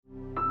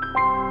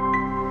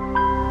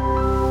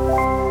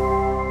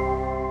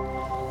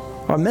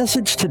Our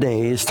message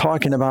today is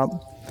talking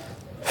about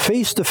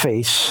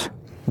face-to-face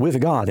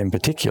with God in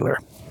particular.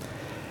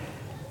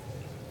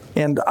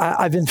 And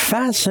I've been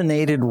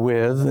fascinated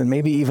with, and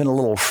maybe even a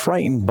little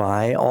frightened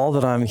by, all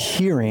that I'm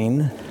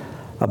hearing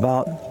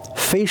about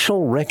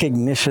facial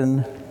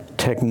recognition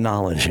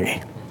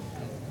technology.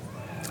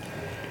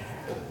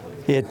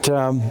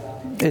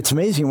 It's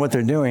amazing what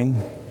they're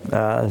doing.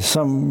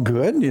 Some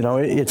good,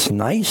 it's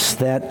nice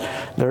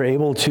that they're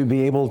able to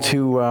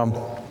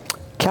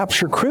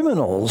capture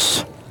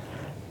criminals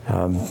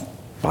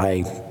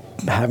by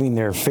having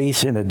their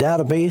face in a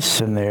database,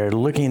 and they're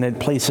looking at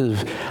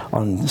places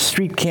on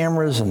street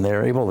cameras, and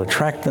they're able to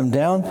track them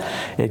down.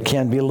 It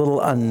can be a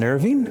little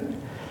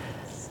unnerving.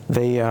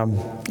 They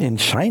in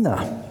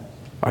China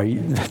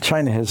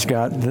has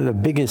got the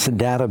biggest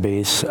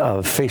database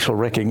of facial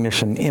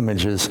recognition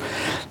images.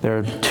 There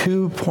are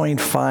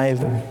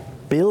 2.5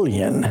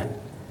 billion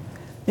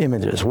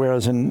images,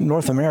 whereas in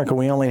North America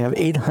we only have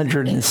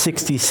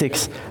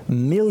 866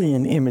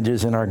 million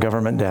images in our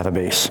government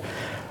database.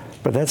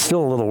 But that's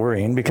still a little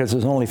worrying because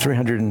there's only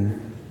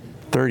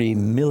 330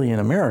 million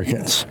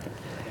Americans.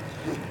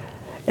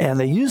 And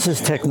they use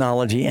this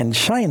technology in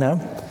China,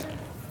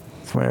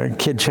 where a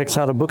kid checks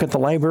out a book at the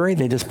library,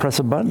 they just press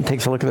a button,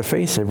 takes a look at their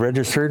face, they've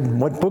registered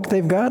what book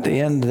they've got,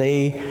 and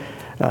they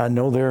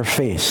know their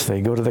face.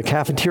 They go to the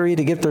cafeteria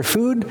to get their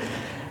food,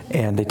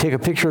 and they take a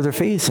picture of their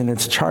face, and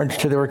it's charged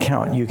to their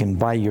account. You can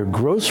buy your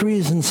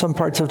groceries in some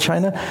parts of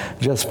China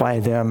just by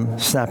them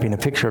snapping a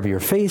picture of your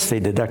face. They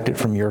deduct it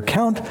from your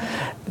account.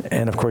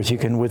 And, of course, you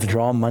can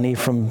withdraw money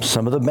from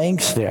some of the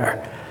banks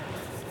there.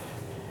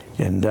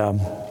 And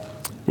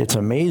it's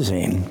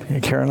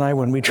amazing. Karen and I,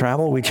 when we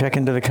travel, we check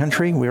into the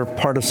country. We're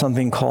part of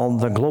something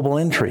called the Global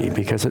Entry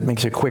because it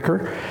makes it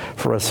quicker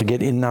for us to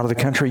get in and out of the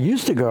country. You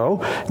used to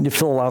go, and you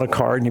fill out a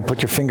card, and you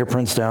put your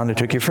fingerprints down. It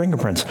took your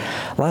fingerprints.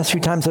 Last few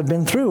times I've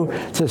been through,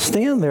 it says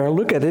stand there,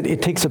 look at it.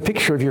 It takes a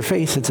picture of your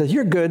face. It says,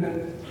 you're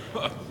good.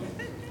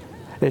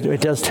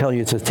 It does tell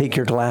you, it says take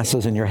your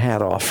glasses and your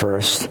hat off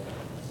first.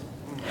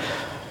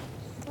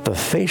 The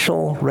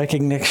facial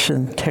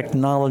recognition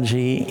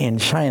technology in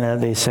China,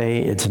 they say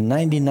it's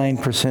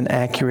 99%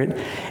 accurate,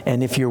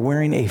 and if you're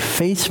wearing a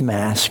face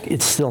mask,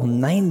 it's still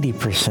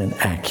 90%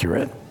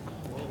 accurate.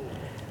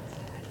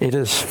 It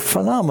is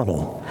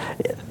phenomenal.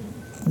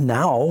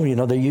 Now,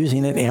 they're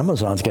using it.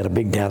 Amazon's got a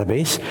big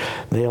database.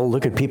 They'll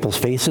look at people's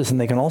faces, and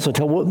they can also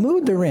tell what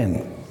mood they're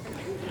in.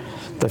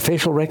 The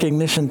facial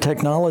recognition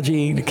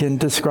technology can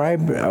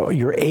describe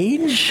your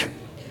age,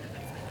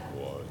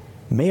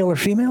 male or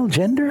female,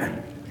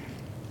 gender,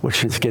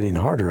 which is getting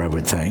harder, I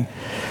would think.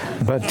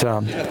 But,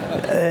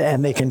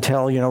 and they can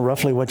tell,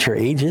 roughly what your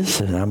age is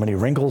and how many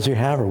wrinkles you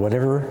have or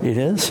whatever it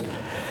is.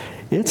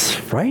 It's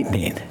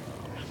frightening.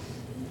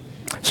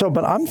 So,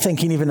 but I'm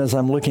thinking, even as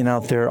I'm looking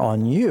out there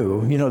on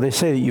you, they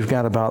say that you've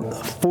got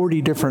about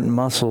 40 different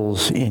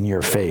muscles in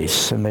your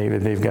face, and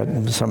they've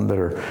got some that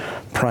are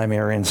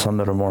primary and some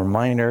that are more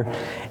minor.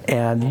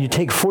 And you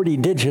take 40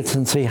 digits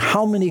and say,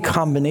 how many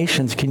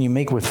combinations can you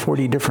make with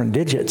 40 different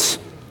digits?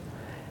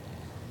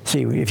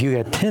 See, if you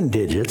got 10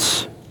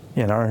 digits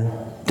in our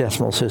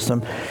decimal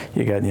system,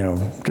 you got,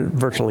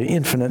 virtually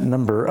infinite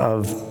number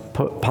of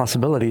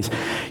possibilities.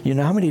 You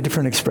know how many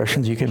different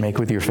expressions you can make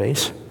with your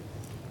face?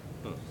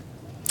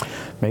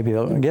 Maybe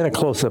they'll get a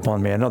close-up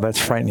on me. I know that's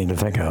frightening to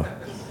think of.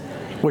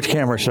 Which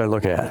camera should I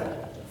look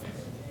at?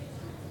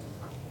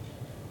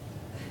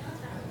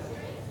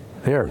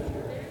 There.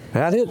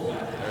 That it?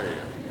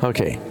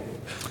 Okay.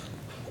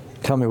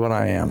 Tell me what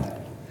I am.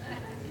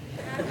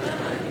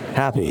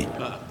 Happy.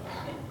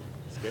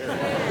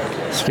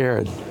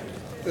 Scared.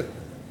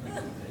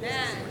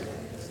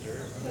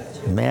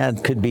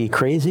 Mad could be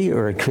crazy,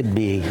 or it could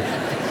be.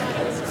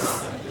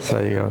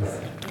 So you go.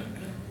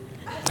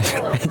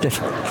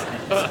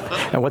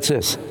 And what's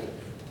this?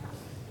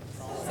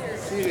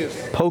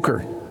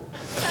 Poker.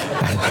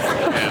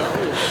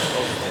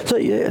 So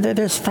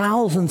there's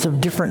thousands of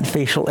different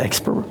facial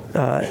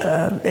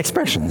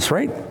expressions,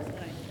 right?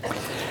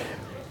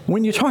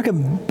 When you talk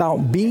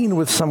about being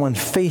with someone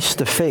face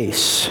to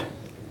face,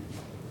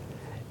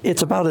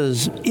 it's about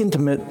as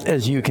intimate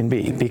as you can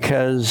be,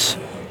 because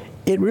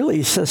it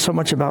really says so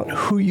much about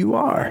who you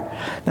are.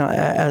 Now,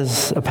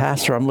 as a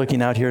pastor, I'm looking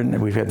out here,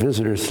 and we've got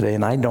visitors today,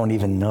 and I don't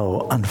even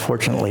know,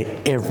 unfortunately,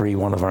 every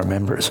one of our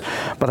members.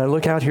 But I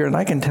look out here, and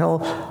I can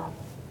tell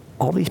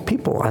all these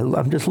people.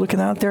 I'm just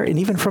looking out there, and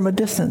even from a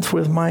distance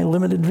with my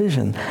limited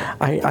vision,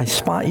 I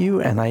spot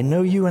you, and I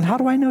know you. And how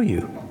do I know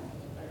you?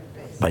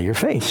 By your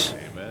face.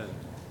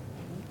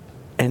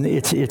 And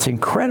it's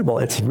incredible.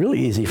 It's really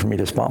easy for me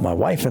to spot my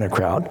wife in a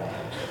crowd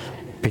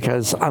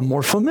because I'm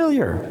more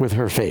familiar with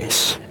her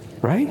face,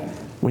 right?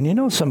 When you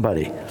know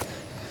somebody.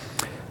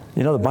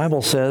 The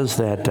Bible says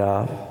that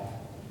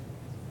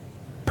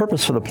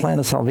purpose for the plan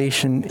of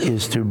salvation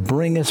is to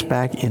bring us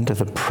back into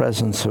the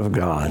presence of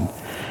God.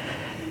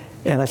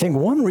 And I think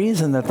one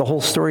reason that the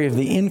whole story of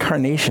the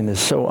incarnation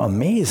is so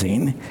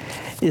amazing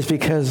is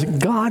because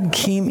God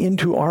came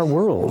into our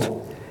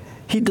world.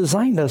 He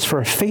designed us for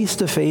a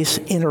face-to-face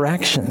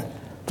interaction.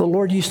 The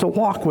Lord used to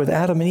walk with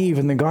Adam and Eve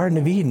in the Garden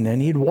of Eden,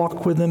 and he'd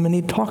walk with them and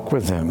he'd talk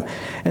with them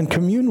and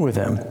commune with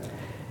them.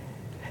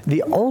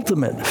 The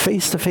ultimate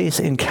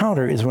face-to-face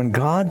encounter is when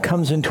God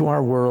comes into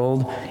our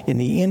world in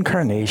the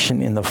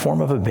incarnation in the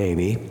form of a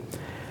baby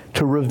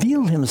to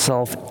reveal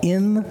himself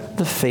in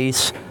the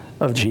face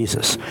of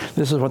Jesus.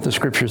 This is what the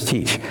scriptures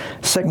teach.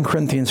 2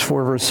 Corinthians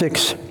 4, verse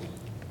 6.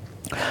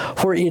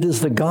 For it is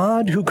the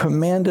God who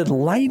commanded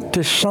light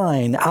to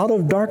shine out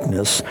of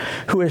darkness,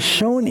 who has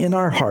shown in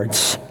our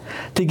hearts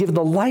to give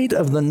the light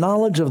of the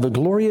knowledge of the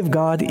glory of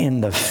God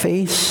in the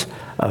face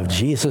of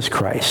Jesus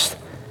Christ.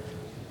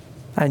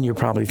 And you're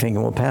probably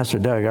thinking, well, Pastor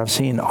Doug, I've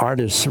seen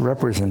artists'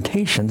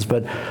 representations,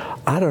 but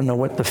I don't know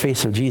what the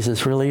face of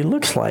Jesus really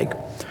looks like.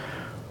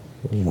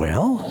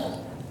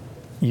 Well,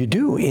 you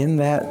do, in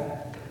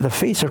that the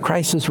face of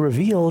Christ is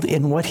revealed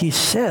in what he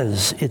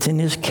says. It's in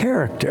his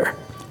character.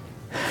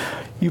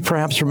 You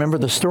perhaps remember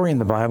the story in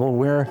the Bible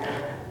where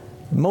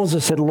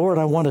Moses said, Lord,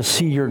 I want to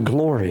see your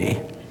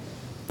glory.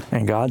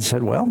 And God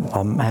said, well,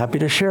 I'm happy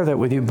to share that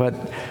with you, but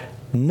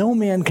no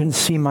man can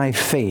see my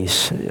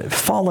face.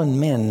 Fallen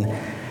men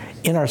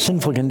in our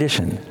sinful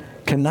condition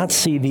cannot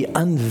see the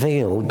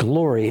unveiled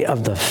glory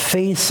of the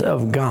face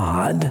of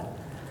God,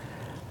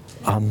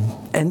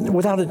 and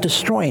without it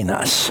destroying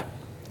us.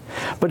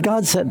 But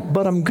God said,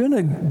 but I'm going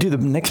to do the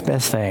next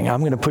best thing. I'm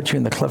going to put you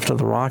in the cleft of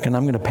the rock, and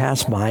I'm going to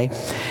pass by,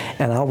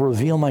 and I'll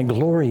reveal my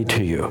glory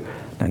to you.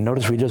 And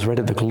notice we just read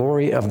it, the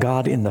glory of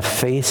God in the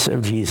face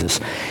of Jesus.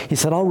 He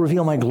said, I'll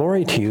reveal my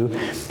glory to you.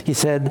 He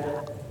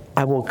said,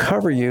 I will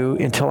cover you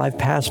until I've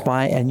passed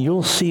by, and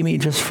you'll see me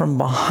just from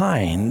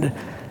behind,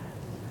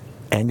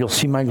 and you'll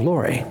see my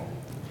glory.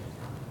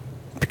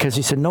 Because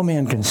he said, no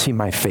man can see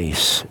my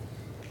face.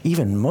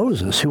 Even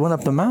Moses, who went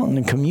up the mountain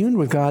and communed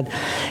with God,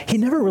 he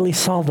never really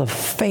saw the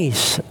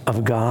face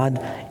of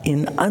God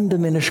in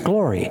undiminished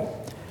glory.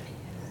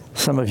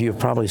 Some of you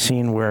have probably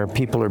seen where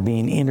people are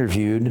being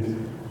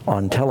interviewed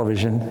on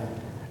television,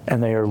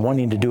 and they are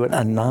wanting to do it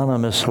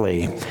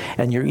anonymously.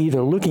 And you're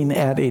either looking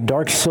at a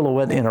dark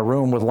silhouette in a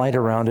room with light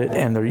around it,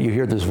 and you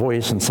hear this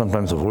voice, and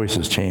sometimes the voice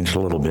has changed a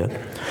little bit.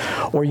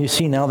 Or you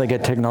see now they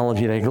get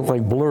technology, they look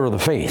like blur the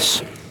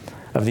face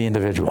of the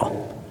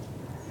individual.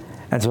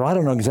 And so I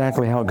don't know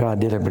exactly how God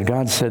did it, but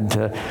God said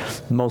to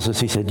Moses,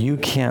 he said, you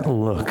can't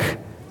look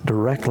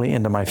directly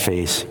into my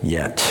face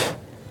yet.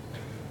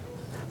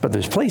 But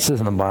there's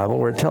places in the Bible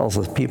where it tells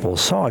us people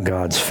saw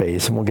God's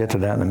face, and we'll get to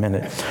that in a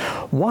minute.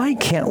 Why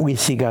can't we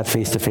see God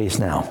face to face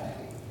now?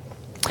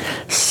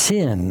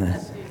 Sin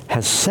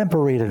has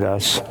separated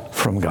us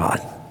from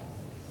God.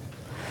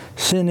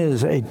 Sin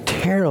is a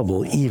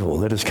terrible evil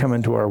that has come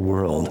into our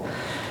world.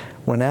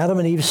 When Adam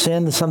and Eve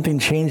sinned, something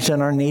changed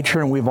in our nature,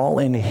 and we've all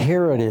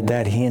inherited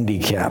that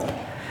handicap.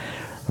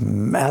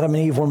 Adam and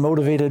Eve were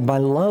motivated by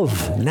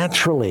love,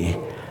 naturally.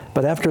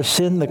 But after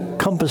sin, the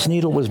compass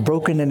needle was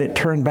broken, and it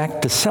turned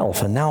back to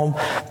self. And now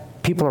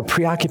people are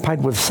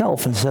preoccupied with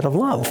self instead of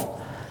love.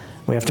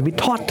 We have to be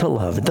taught to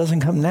love. It doesn't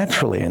come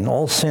naturally, and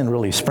all sin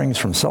really springs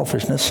from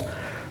selfishness.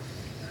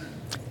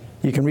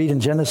 You can read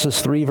in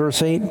Genesis 3,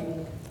 verse 8,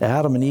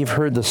 Adam and Eve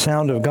heard the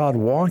sound of God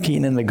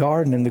walking in the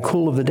garden in the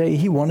cool of the day.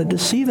 He wanted to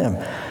see them.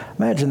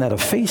 Imagine that, a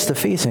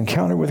face-to-face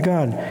encounter with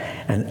God.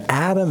 And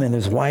Adam and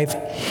his wife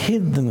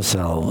hid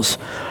themselves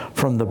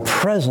from the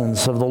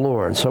presence of the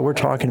Lord. So we're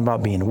talking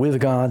about being with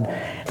God,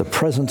 the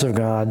presence of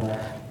God,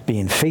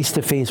 being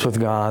face-to-face with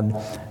God,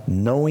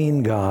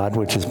 knowing God,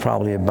 which is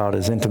probably about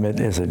as intimate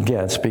as it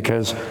gets,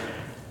 because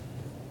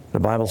the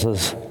Bible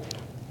says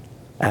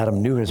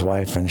Adam knew his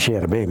wife and she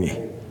had a baby.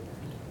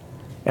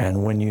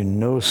 And when you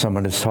know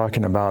someone, it's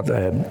talking about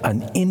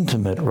an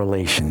intimate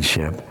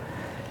relationship.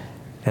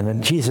 And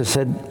then Jesus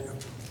said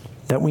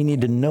that we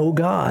need to know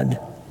God.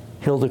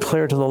 He'll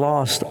declare to the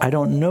lost, I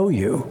don't know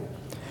you.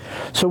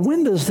 So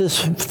when does this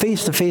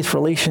face-to-face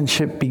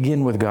relationship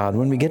begin with God?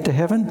 When we get to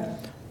heaven?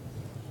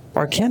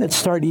 Or can it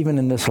start even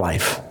in this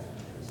life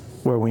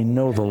where we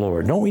know the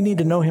Lord? Don't we need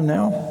to know him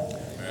now?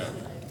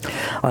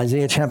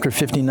 Isaiah chapter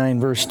 59,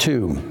 verse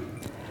 2.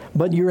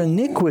 But your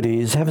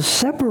iniquities have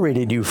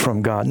separated you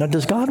from God. Now,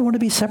 does God want to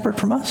be separate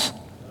from us?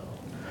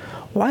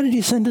 Why did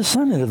he send his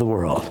son into the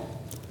world?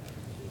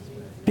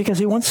 Because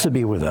he wants to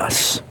be with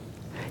us.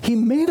 He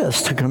made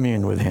us to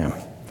commune with him.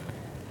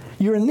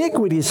 Your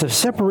iniquities have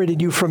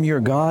separated you from your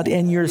God,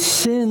 and your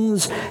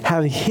sins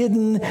have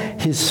hidden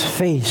his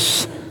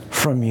face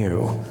from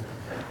you.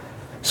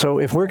 So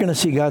if we're going to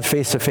see God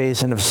face to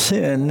face, and if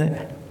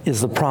sin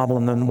is the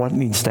problem, then what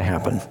needs to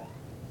happen?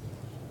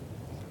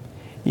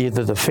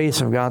 Either the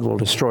face of God will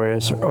destroy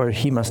us, or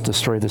he must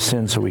destroy the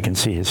sin so we can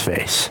see his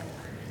face.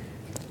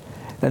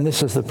 And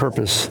this is the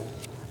purpose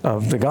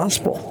of the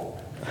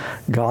gospel.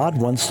 God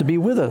wants to be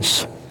with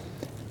us.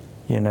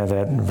 You know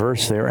that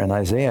verse there in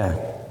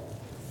Isaiah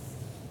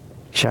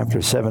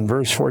chapter 7,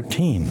 verse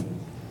 14.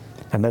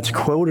 And that's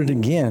quoted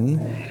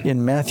again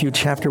in Matthew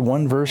chapter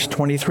 1, verse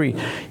 23.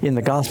 In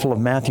the Gospel of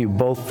Matthew,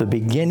 both the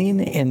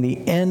beginning and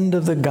the end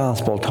of the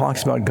gospel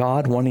talks about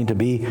God wanting to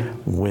be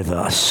with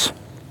us.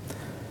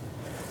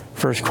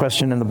 First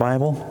question in the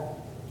Bible,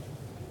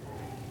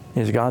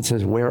 is God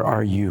says, where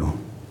are you?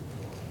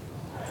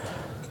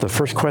 The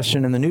first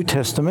question in the New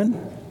Testament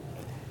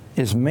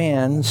is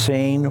man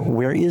saying,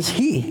 where is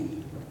he?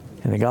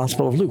 In the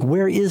Gospel of Luke,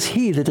 where is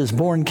he that is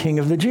born King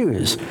of the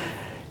Jews?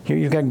 Here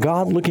you've got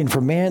God looking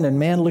for man and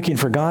man looking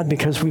for God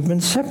because we've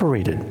been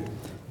separated.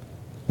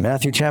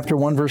 Matthew chapter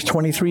 1, verse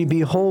 23,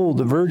 behold,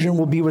 the virgin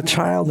will be with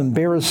child and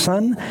bear a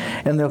son,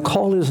 and they'll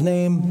call his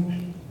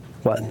name,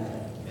 what?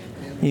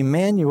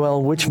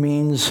 Emmanuel, which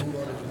means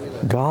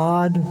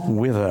God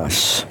with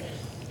us.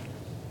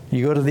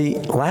 You go to the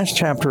last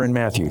chapter in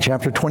Matthew,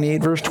 chapter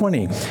 28, verse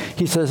 20.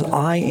 He says,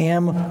 I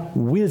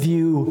am with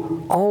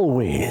you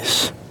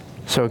always.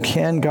 So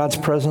can God's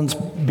presence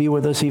be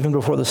with us even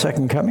before the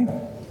second coming?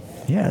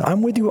 Yeah,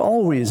 I'm with you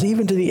always,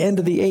 even to the end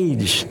of the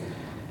age.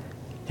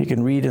 You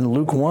can read in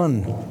Luke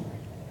 1,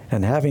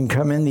 and having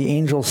come in, the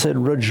angel said,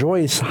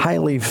 rejoice,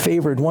 highly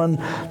favored one,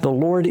 the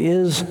Lord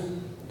is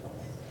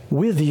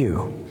with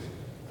you.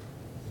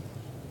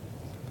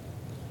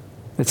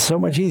 It's so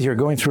much easier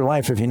going through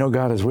life if you know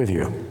God is with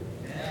you.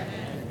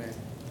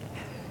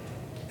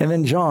 And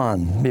then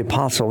John, the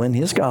apostle, in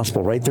his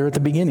gospel, right there at the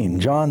beginning, 1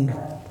 John,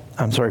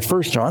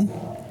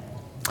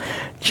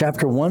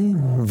 chapter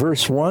 1,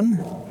 verse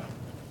 1,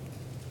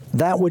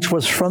 that which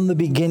was from the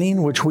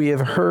beginning, which we have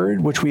heard,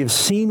 which we have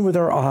seen with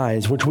our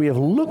eyes, which we have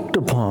looked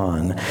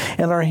upon,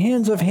 and our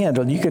hands have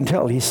handled. You can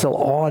tell he's still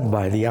awed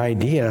by the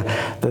idea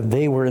that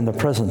they were in the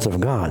presence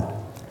of God.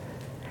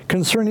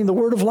 Concerning the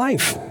word of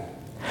life,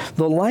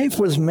 the life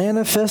was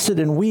manifested,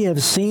 and we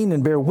have seen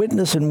and bear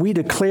witness, and we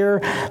declare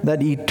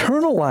that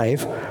eternal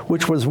life,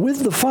 which was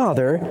with the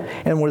Father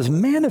and was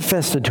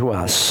manifested to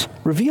us,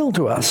 revealed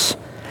to us.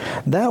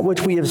 That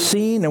which we have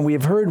seen and we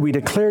have heard, we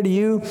declare to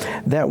you,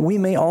 that we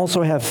may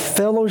also have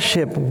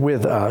fellowship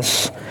with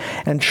us.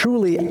 And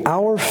truly,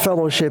 our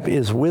fellowship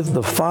is with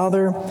the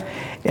Father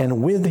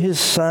and with his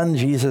Son,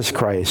 Jesus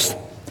Christ.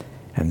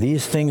 And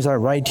these things I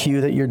write to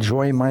you, that your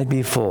joy might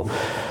be full,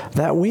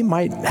 that we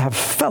might have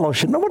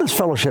fellowship. Now, what does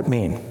fellowship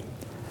mean?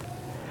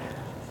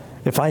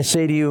 If I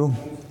say to you,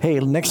 hey,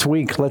 next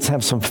week, let's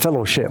have some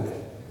fellowship.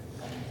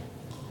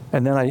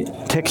 And then I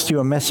text you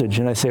a message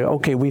and I say,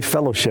 okay, we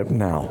fellowship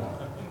now.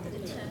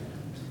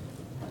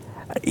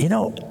 You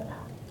know,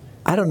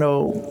 I don't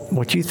know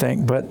what you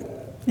think, but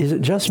is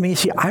it just me?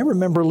 See, I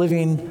remember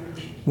living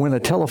when a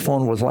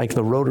telephone was like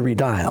the rotary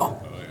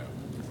dial.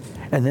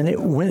 And then it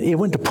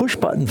went to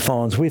push-button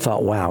phones. We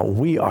thought, wow,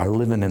 we are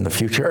living in the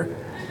future.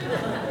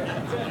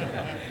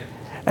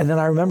 And then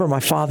I remember my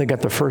father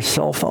got the first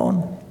cell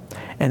phone,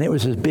 and it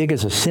was as big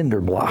as a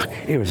cinder block.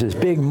 It was this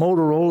big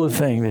Motorola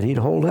thing that he'd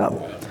hold up.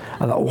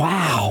 I thought,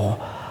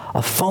 wow,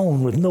 a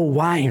phone with no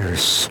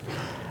wires.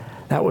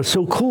 That was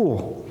so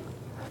cool.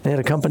 They had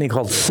a company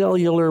called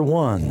Cellular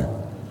One.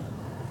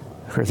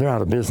 Of course, they're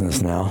out of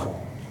business now.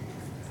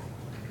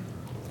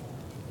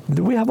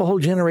 We have a whole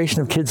generation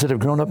of kids that have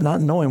grown up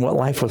not knowing what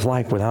life was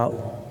like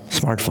without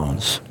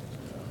smartphones.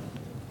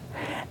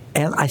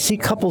 And I see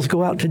couples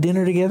go out to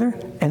dinner together,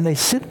 and they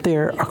sit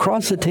there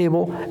across the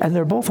table, and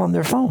they're both on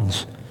their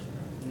phones.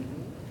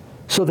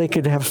 So they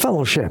could have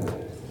fellowship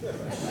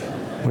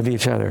with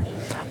each other.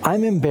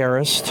 I'm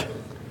embarrassed.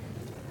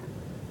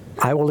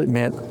 I will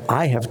admit,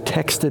 I have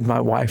texted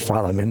my wife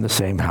while I'm in the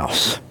same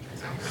house.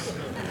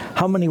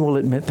 How many will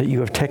admit that you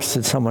have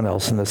texted someone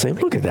else in the same?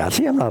 Look at that.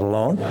 See, I'm not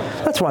alone.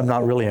 That's why I'm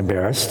not really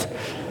embarrassed.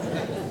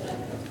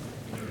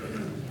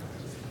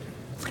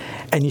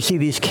 And you see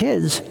these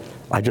kids,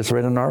 I just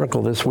read an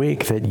article this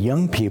week that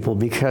young people,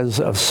 because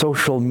of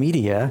social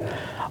media,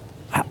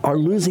 are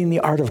losing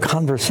the art of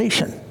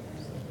conversation.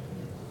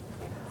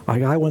 A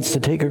guy wants to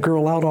take a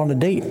girl out on a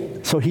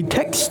date, so he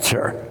texts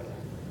her.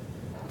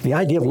 The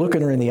idea of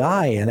looking her in the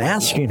eye and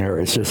asking her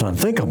is just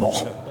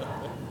unthinkable.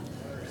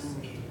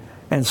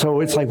 And so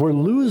it's like we're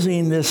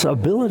losing this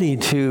ability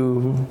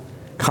to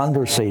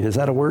conversate, is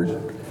that a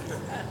word?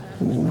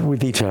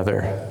 With each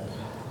other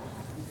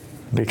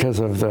because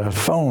of the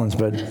phones.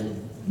 But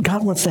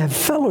God wants to have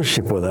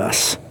fellowship with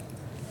us.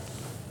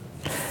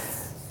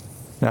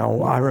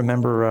 Now, I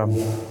remember,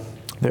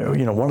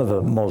 one of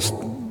the most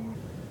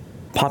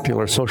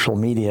popular social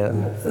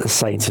media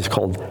sites is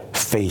called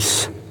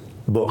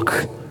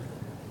Facebook.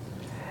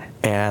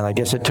 And I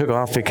guess it took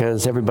off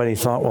because everybody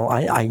thought, well,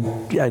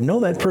 I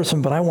know that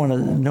person, but I want to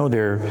know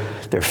their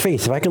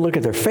face. If I could look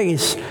at their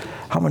face,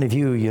 how many of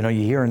you, you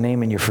hear a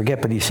name and you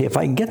forget, but you see, if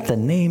I can get the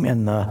name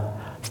and the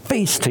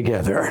face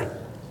together.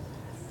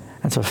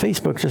 And so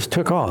Facebook just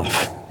took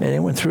off. And it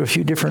went through a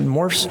few different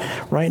morphs.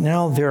 Right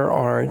now, there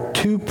are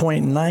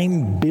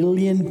 2.9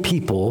 billion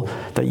people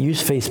that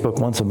use Facebook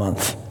once a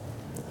month.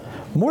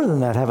 More than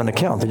that have an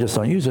account. They just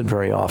don't use it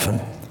very often.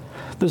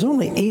 There's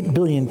only 8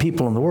 billion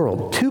people in the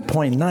world.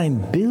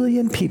 2.9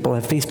 billion people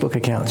have Facebook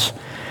accounts.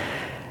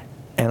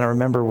 And I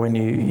remember when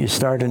you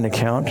start an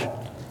account,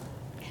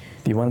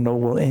 you want to know,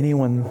 will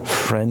anyone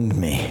friend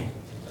me?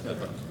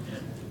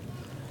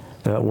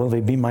 Will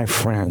they be my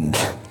friend?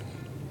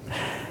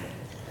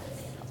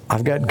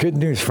 I've got good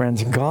news,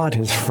 friends. God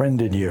has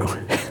friended you.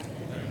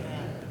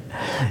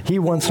 He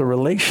wants a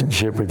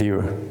relationship with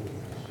you.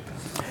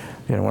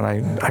 When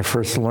I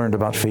first learned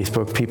about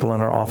Facebook, people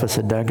in our office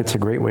said, Doug, it's a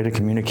great way to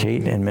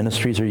communicate, and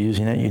ministries are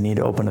using it. You need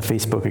to open a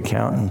Facebook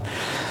account. And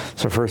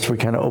so first we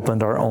kind of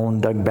opened our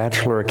own Doug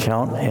Batchelor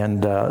account,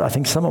 and I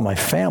think some of my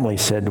family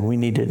said,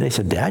 they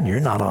said, Dad,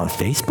 you're not on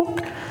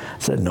Facebook? I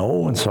said,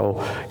 no. And so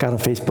got on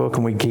Facebook,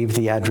 and we gave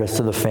the address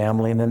to the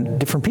family, and then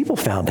different people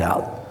found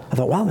out. I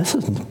thought, wow, this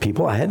is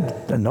people I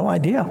had no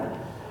idea.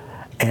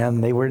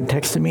 And they were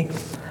texting me.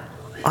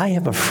 I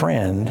have a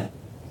friend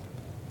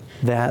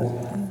that,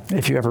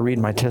 if you ever read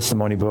my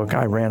testimony book,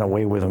 I ran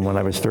away with him when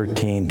I was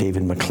 13,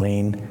 David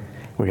McLean.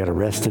 We got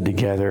arrested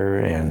together,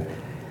 and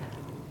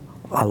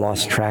I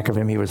lost track of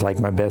him. He was like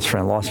my best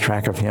friend. Lost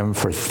track of him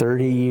for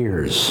 30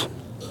 years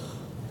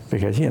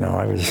because,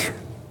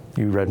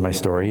 you read my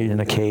story, in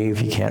a cave,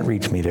 you can't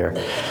reach me there.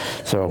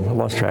 So I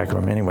lost track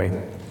of him. Anyway,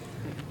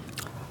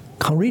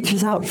 Carl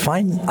reaches out,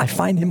 I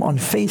find him on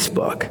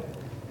Facebook.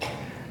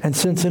 And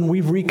since then,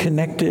 we've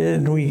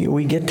reconnected,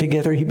 we get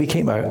together. He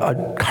became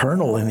a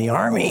colonel in the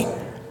Army.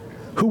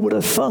 Who would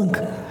have thunk?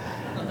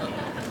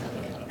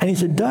 And he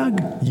said,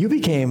 Doug, you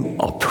became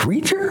a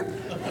preacher?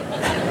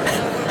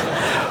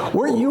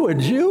 Weren't you a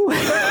Jew?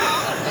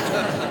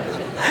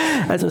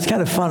 It's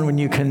kind of fun when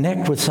you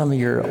connect with some of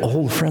your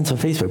old friends on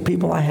Facebook,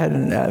 people I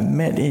hadn't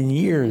met in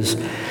years.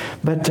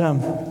 But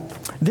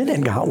then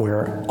it got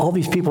where all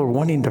these people were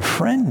wanting to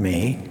friend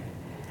me.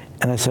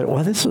 And I said,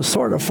 well, this is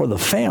sort of for the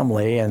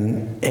family.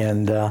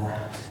 And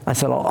I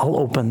said, I'll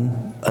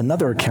open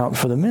another account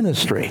for the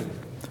ministry.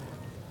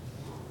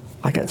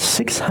 I got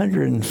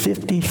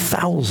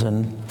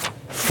 650,000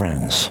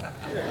 friends.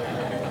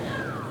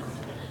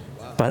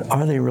 But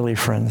are they really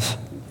friends?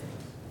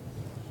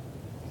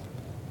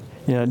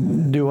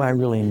 Do I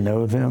really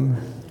know them?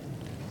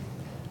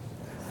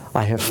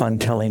 I have fun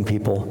telling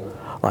people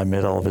I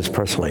met Elvis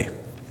Presley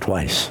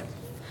twice.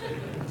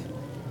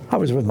 I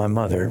was with my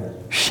mother.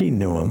 She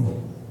knew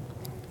him.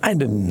 I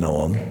didn't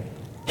know him.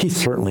 He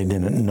certainly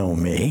didn't know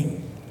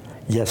me.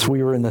 Yes,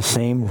 we were in the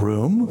same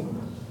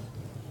room,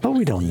 but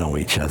we don't know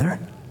each other.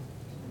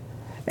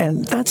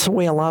 And that's the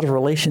way a lot of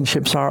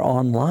relationships are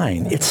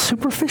online. It's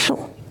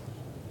superficial.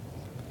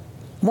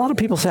 A lot of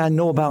people say, I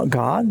know about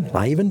God.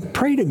 I even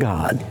pray to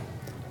God.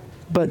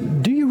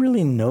 But do you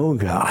really know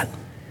God?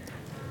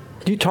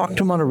 Do you talk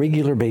to him on a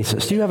regular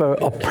basis? Do you have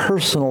a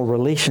personal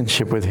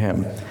relationship with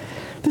him?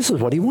 This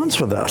is what he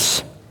wants with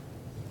us.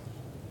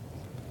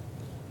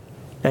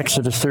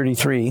 Exodus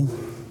 33,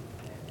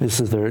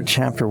 this is the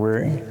chapter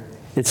where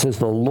it says,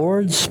 the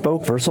Lord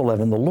spoke, verse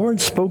 11, the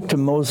Lord spoke to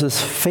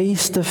Moses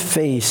face to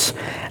face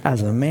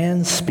as a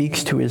man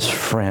speaks to his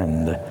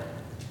friend.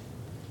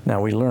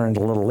 Now we learned a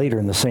little later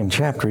in the same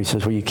chapter, he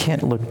says, well, you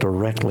can't look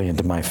directly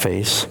into my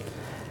face.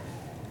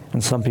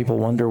 And some people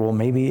wonder, well,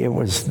 maybe it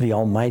was the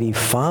Almighty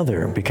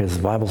Father, because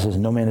the Bible says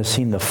no man has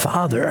seen the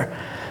Father.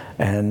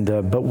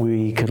 But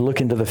we could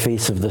look into the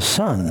face of the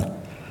Son.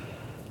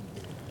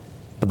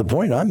 But the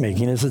point I'm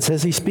making is it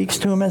says he speaks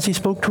to him as he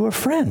spoke to a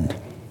friend.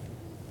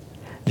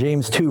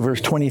 James 2, verse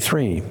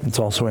 23, it's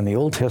also in the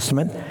Old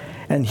Testament.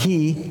 And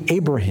he,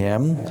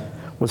 Abraham,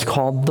 was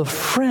called the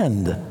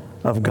friend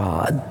of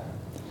God.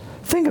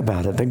 Think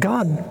about it, that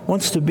God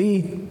wants to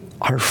be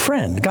our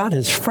friend. God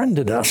has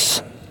friended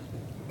us.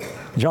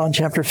 John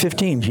chapter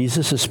 15,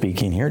 Jesus is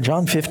speaking here.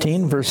 John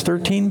 15, verse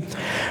 13,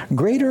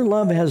 greater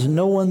love has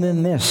no one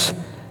than this,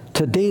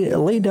 to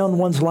lay down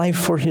one's life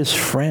for his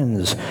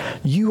friends.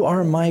 You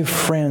are my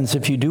friends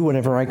if you do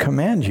whatever I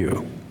command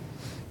you.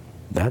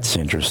 That's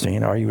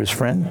interesting. Are you his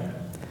friend?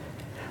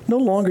 No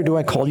longer do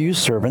I call you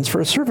servants,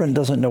 for a servant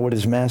doesn't know what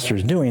his master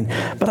is doing,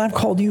 but I've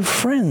called you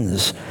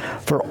friends.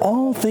 For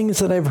all things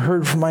that I've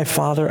heard from my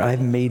Father,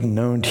 I've made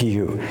known to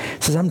you.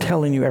 He says, I'm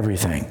telling you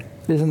everything.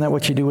 Isn't that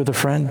what you do with a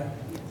friend?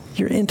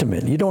 You're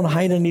intimate. You don't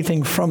hide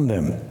anything from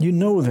them. You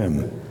know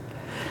them.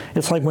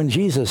 It's like when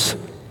Jesus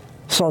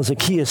saw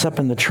Zacchaeus up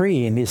in the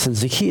tree, and he said,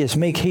 Zacchaeus,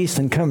 make haste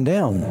and come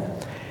down.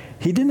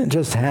 He didn't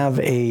just have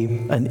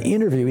an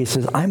interview. He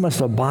says, I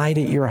must abide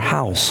at your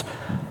house.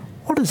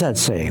 What does that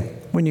say?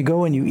 When you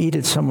go and you eat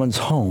at someone's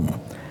home,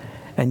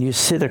 and you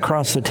sit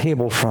across the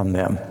table from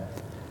them.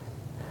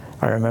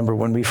 I remember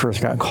when we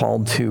first got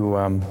called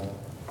to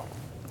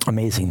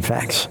Amazing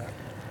Facts.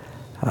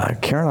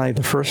 Karen and I,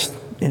 the first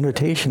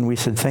invitation, we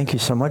said, thank you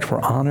so much, we're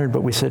honored,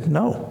 but we said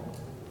no.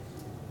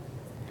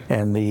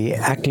 And the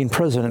acting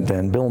president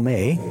then, Bill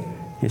May,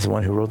 he's the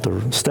one who wrote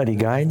the study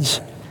guides,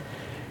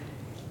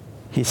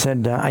 he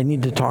said, I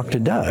need to talk to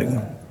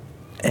Doug.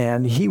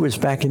 And he was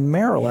back in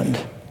Maryland.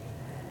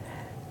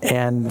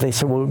 And they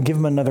said, well, give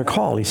him another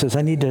call. He says,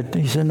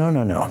 he said,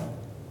 no.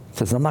 He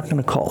says, I'm not going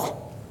to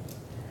call.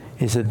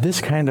 He said, this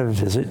kind of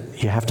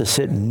visit, you have to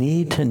sit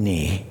knee to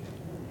knee.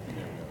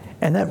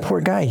 And that poor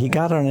guy, he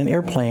got on an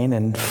airplane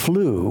and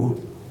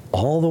flew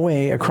all the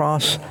way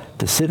across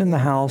to sit in the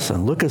house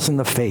and look us in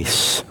the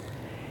face.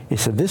 He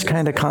said, this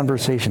kind of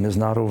conversation is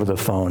not over the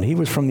phone. He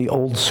was from the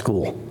old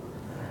school,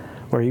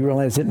 where he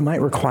realized it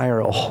might require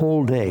a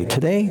whole day.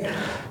 Today,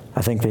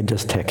 I think they'd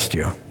just text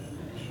you,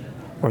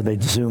 or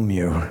they'd Zoom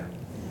you.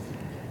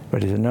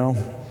 But he said, no,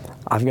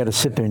 I've got to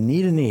sit there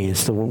knee to knee,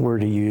 is the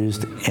word he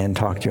used, and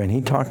talk to you. And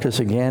he talked to us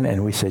again,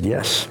 and we said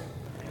yes.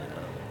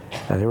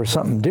 There was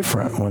something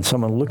different when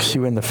someone looks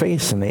you in the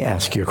face and they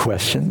ask you a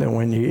question than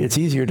when it's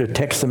easier to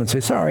text them and say,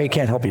 sorry, I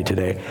can't help you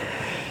today.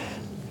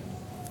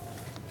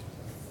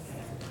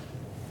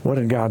 What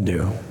did God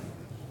do?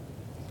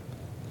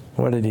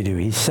 What did he do?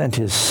 He sent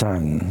his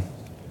son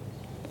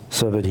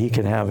so that he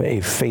could have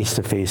a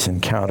face-to-face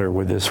encounter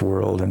with this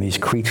world and these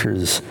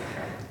creatures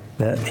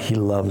that he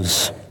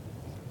loves.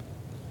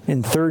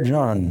 In 3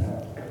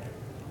 John,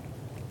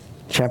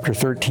 chapter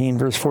 13,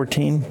 verse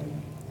 14,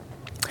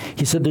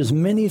 he said, there's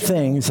many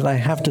things that I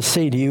have to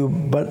say to you,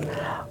 but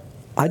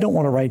I don't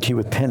want to write to you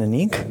with pen and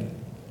ink.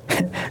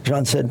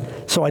 John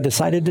said, so I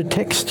decided to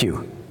text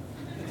you.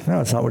 No,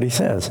 that's not what he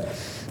says.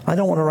 I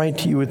don't want to write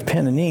to you with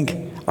pen and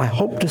ink. I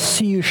hope to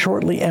see you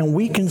shortly, and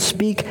we can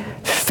speak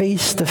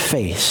face to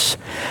face.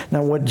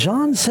 Now, what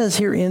John says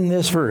here in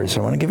this verse,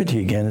 I want to give it to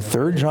you again,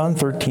 3 John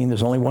 13,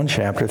 there's only one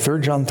chapter, 3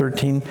 John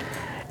 13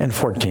 and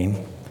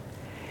 14.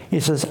 He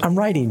says, I'm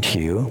writing to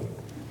you,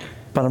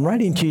 but I'm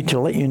writing to you to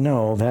let you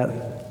know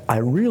that I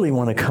really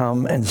want to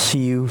come and see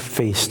you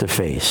face to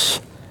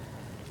face.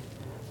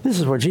 This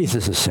is what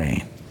Jesus is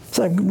saying.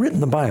 So I've written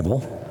the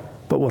Bible,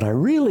 but what I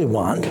really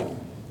want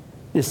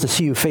is to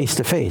see you face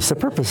to face. The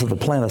purpose of the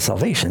plan of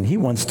salvation, he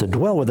wants to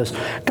dwell with us.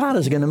 God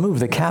is going to move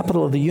the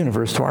capital of the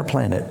universe to our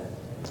planet.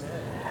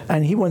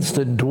 And he wants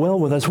to dwell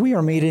with us. We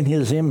are made in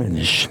his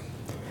image.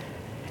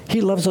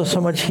 He loves us so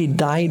much, he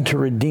died to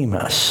redeem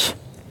us.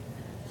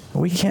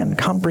 We can't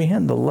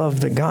comprehend the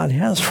love that God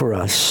has for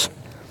us.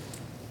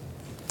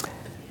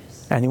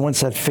 And he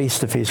wants that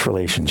face-to-face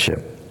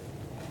relationship.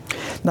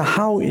 Now,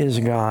 how is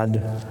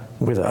God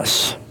with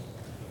us?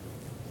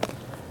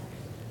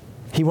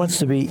 He wants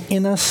to be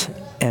in us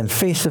and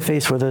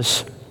face-to-face with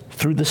us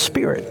through the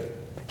Spirit.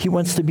 He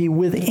wants to be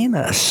within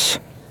us.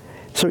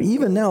 So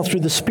even now,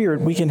 through the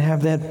Spirit, we can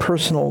have that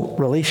personal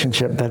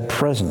relationship, that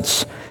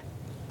presence.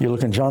 You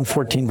look in John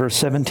 14, verse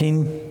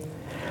 17.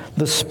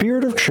 The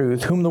Spirit of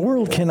truth, whom the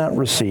world cannot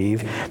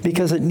receive,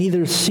 because it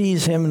neither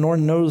sees him nor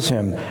knows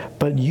him.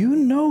 But you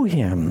know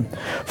him,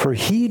 for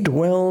he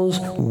dwells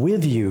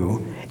with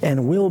you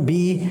and will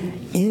be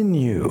in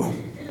you.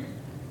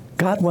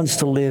 God wants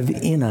to live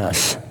in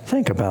us.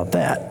 Think about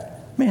that.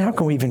 I mean, how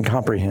can we even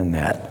comprehend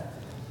that?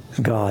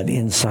 God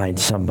inside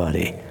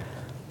somebody.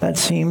 That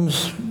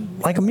seems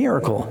like a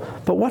miracle.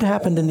 But what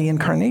happened in the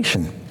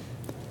incarnation?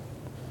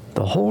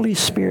 The Holy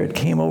Spirit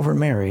came over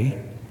Mary,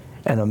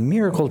 and a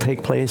miracle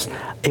took place.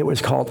 It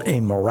was called a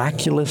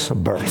miraculous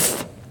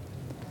birth.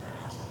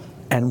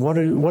 And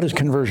what is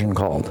conversion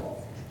called?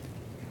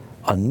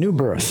 A new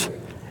birth.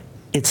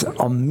 It's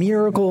a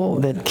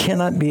miracle that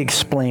cannot be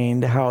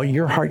explained, how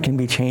your heart can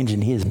be changed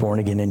and he is born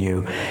again in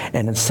you.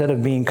 And instead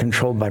of being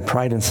controlled by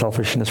pride and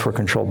selfishness, we're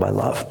controlled by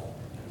love.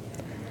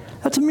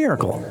 That's a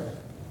miracle.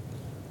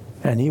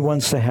 And he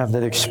wants to have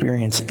that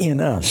experience in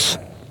us.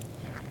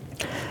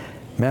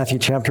 Matthew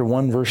chapter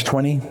 1, verse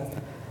 20.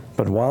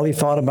 But while he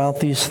thought about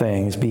these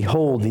things,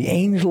 behold, the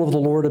angel of the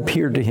Lord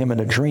appeared to him in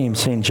a dream,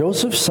 saying,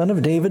 Joseph, son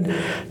of David,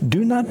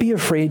 do not be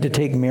afraid to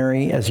take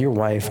Mary as your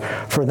wife,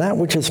 for that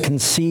which is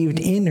conceived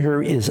in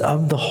her is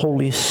of the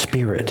Holy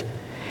Spirit.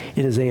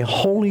 It is a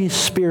Holy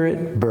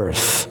Spirit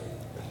birth.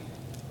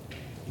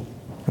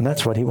 And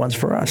that's what he wants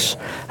for us.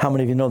 How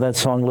many of you know that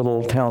song,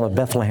 Little Town of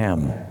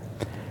Bethlehem,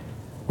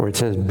 where it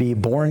says, be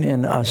born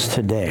in us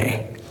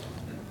today?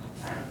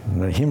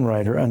 The hymn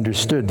writer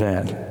understood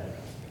that.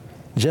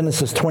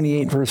 Genesis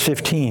 28, verse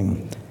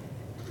 15.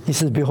 He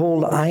says,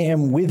 behold, I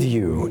am with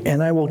you,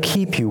 and I will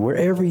keep you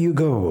wherever you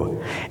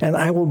go, and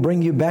I will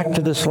bring you back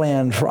to this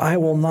land, for I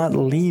will not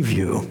leave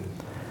you.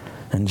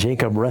 And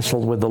Jacob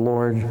wrestled with the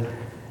Lord,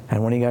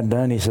 and when he got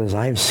done, he says,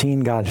 I have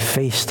seen God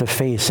face to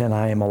face, and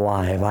I am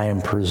alive. I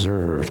am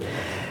preserved.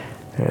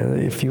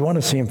 If you want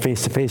to see him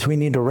face to face, we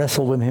need to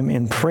wrestle with him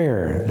in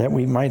prayer, that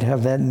we might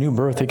have that new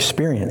birth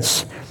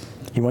experience.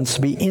 He wants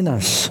to be in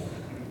us.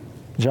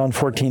 John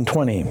 14,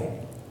 20.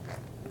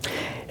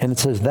 And it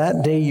says,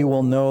 that day you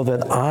will know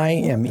that I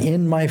am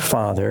in my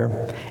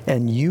Father,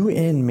 and you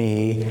in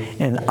me,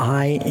 and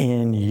I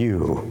in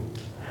you.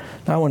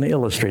 Now I want to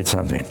illustrate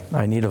something.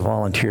 I need a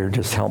volunteer.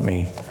 Just help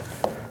me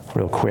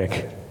real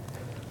quick.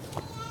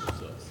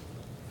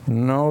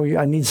 No,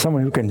 I need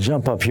someone who can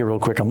jump up here real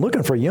quick. I'm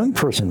looking for a young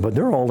person, but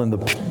they're all in the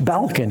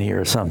balcony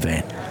or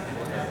something.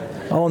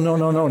 Oh,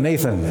 no,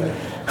 Nathan.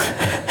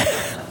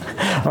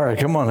 All right,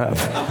 come on up.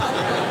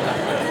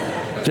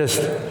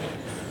 Just...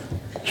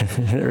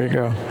 There we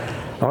go.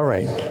 All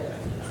right.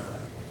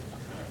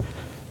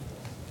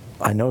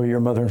 I know your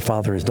mother and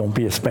father is. Don't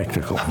be a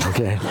spectacle,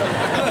 okay?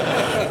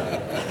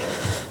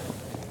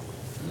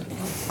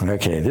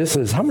 Okay, this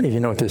is, how many of you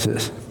know what this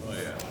is?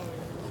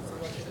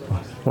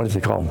 What is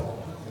it called?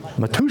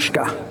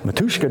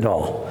 Matushka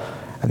doll.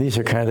 And these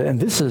are kind of, and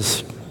this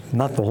is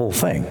not the whole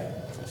thing.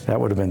 That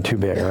would have been too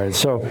big, all right?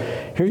 So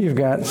here you've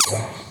got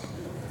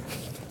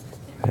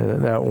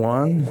that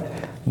one.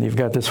 And you've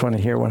got this one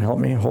here. Want to help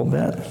me hold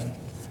that?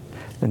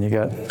 Then you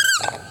can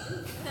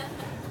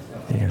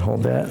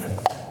hold that.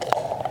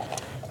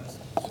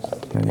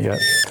 And you got...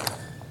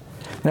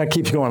 Now it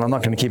keeps going. I'm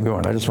not going to keep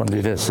going. I just want to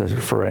do this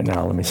for right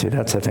now. Let me see.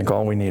 That's, I think,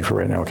 all we need for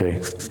right now.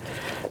 Okay.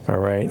 All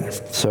right.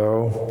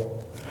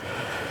 So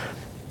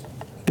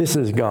this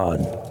is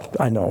God.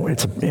 I know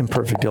it's an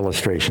imperfect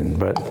illustration,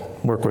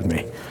 but work with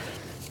me.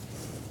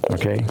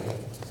 Okay.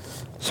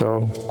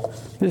 So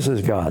this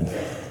is God.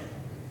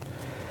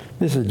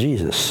 This is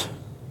Jesus.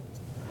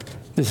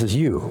 This is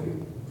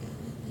you.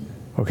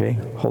 Okay.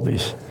 Hold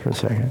these for a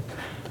second.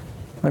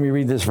 Let me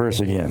read this verse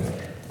again.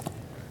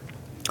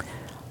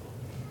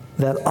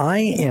 That I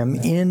am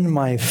in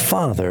my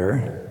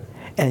Father,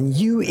 and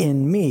you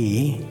in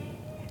me,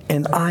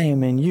 and I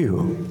am in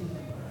you.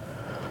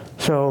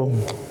 So,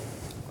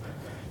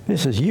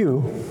 this is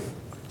you.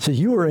 It says,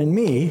 you are in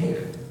me.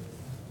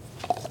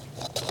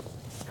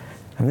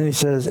 And then he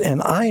says,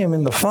 and I am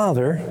in the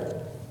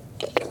Father.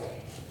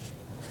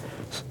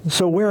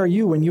 So where are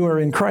you when you are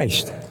in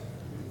Christ?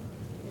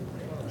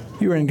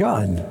 You are in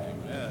God.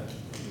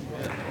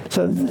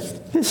 So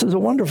this is a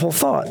wonderful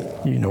thought.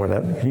 You know where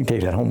that, you can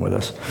take that home with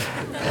us.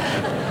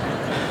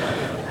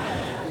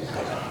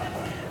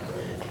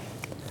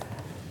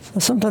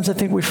 Sometimes I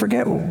think we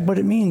forget what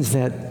it means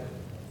that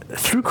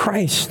through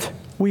Christ,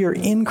 we are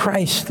in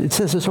Christ. It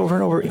says this over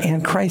and over,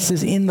 and Christ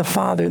is in the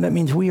Father. That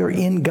means we are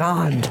in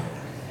God.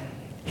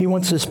 He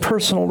wants this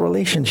personal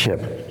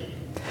relationship.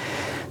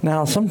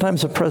 Now,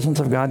 sometimes the presence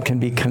of God can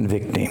be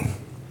convicting.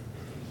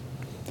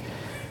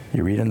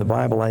 You read in the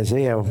Bible,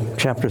 Isaiah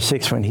chapter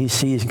 6, when he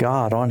sees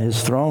God on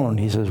his throne,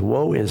 he says,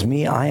 woe is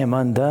me, I am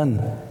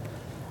undone.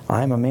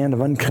 I am a man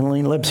of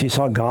unclean lips. He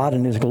saw God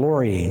in his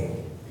glory.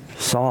 He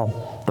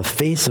saw the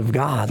face of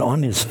God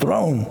on his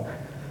throne.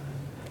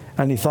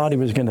 And he thought he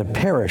was going to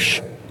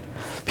perish.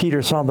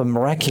 Peter saw the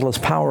miraculous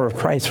power of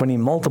Christ when he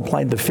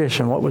multiplied the fish,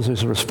 and what was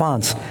his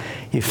response?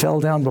 He fell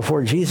down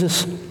before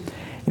Jesus,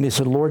 and he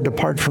said, Lord,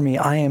 depart from me.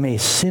 I am a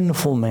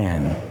sinful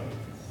man.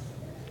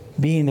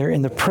 Being there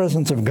in the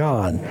presence of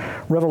God.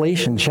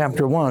 Revelation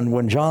chapter 1,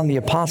 when John the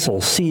Apostle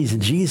sees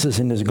Jesus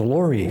in his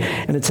glory,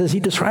 and it says he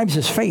describes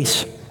his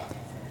face.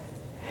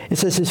 It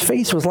says his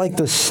face was like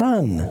the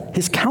sun,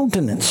 his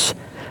countenance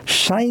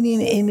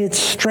shining in its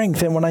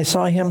strength. And when I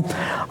saw him,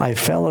 I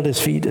fell at his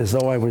feet as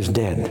though I was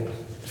dead.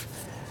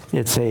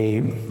 It's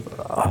a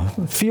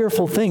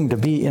fearful thing to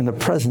be in the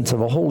presence of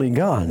a holy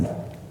God.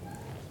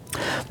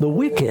 The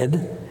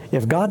wicked,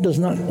 if God does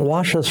not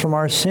wash us from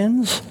our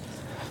sins,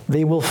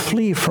 they will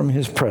flee from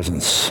his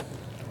presence.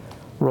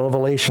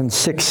 Revelation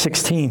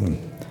 6:16.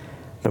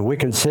 The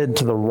wicked said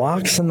to the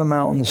rocks and the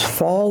mountains,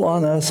 fall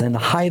on us and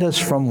hide us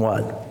from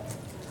what?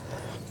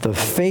 The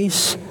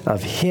face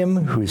of him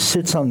who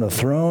sits on the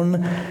throne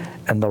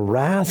and the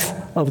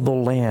wrath of the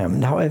Lamb.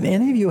 Now, have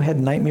any of you had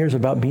nightmares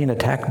about being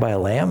attacked by a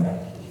lamb?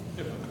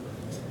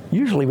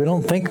 Usually we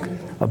don't think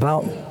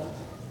about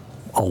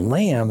a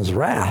lamb's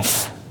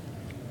wrath,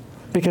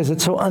 because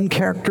it's so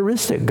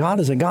uncharacteristic.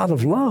 God is a God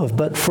of love.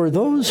 But for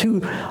those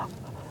who,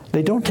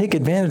 they don't take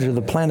advantage of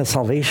the plan of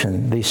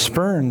salvation, they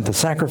spurn the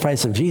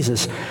sacrifice of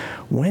Jesus,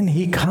 when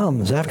he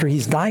comes, after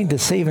he's died to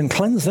save and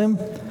cleanse them,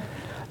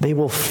 they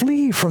will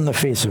flee from the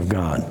face of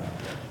God.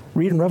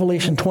 Read in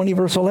Revelation 20,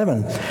 verse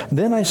 11.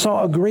 Then I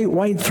saw a great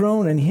white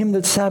throne, and him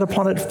that sat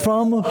upon it,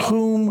 from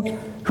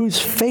whose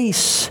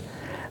face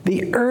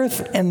the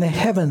earth and the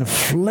heaven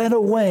fled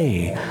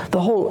away.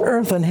 The whole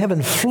earth and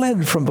heaven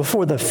fled from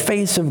before the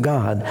face of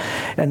God,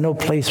 and no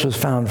place was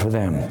found for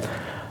them.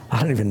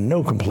 I don't even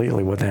know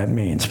completely what that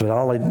means, but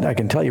I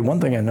can tell you one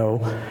thing I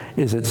know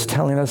is it's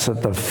telling us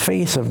that the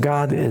face of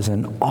God is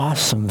an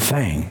awesome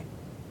thing.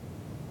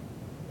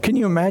 Can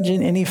you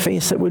imagine any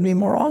face that would be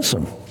more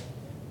awesome?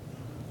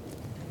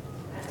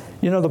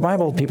 You know, the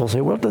Bible people say,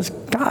 well, does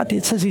God,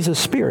 it says he's a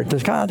spirit.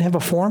 Does God have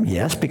a form?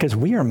 Yes, because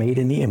we are made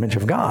in the image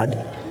of God.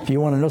 If you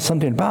want to know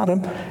something about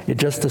him, it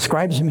just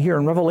describes him here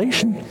in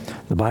Revelation.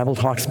 The Bible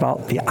talks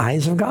about the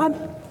eyes of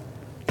God,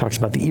 talks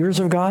about the ears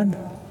of God,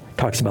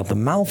 talks about the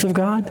mouth of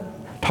God,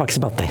 talks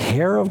about the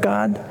hair of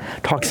God,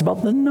 talks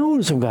about the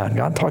nose of God.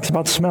 God talks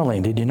about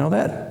smelling. Did you know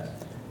that?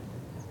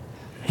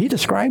 He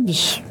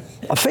describes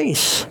a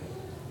face.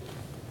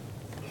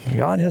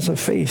 God has a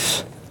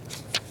face.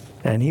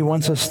 And he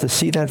wants us to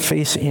see that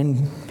face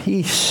in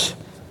peace.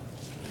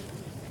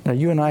 Now,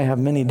 you and I have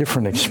many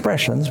different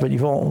expressions, but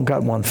you've all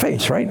got one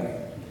face, right?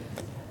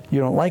 You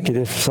don't like it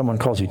if someone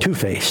calls you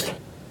two-faced.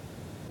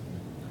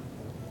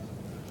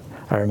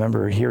 I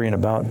remember hearing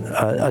about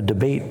a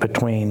debate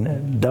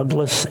between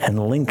Douglas and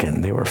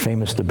Lincoln. They were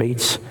famous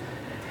debates.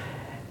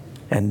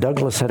 And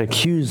Douglas had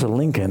accused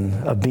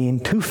Lincoln of being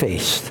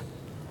two-faced.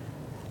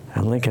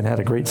 And Lincoln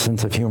had a great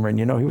sense of humor. And,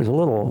 you know, he was a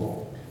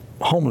little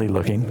homely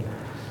looking.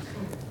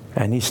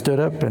 And he stood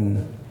up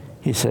and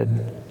he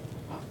said,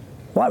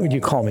 why would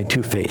you call me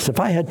two-faced? If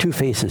I had two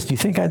faces, do you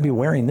think I'd be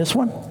wearing this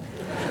one?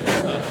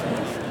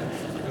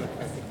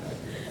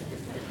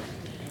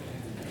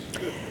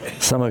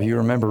 Some of you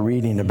remember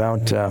reading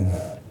about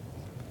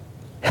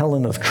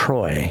Helen of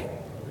Troy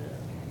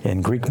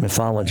in Greek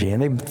mythology.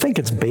 And they think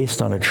it's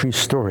based on a true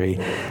story,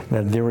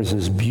 that there was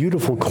this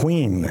beautiful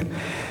queen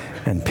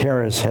And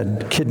Paris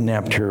had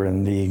kidnapped her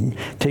and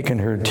taken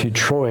her to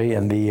Troy,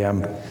 and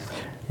the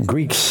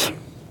Greeks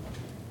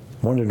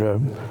wanted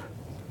to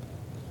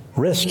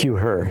rescue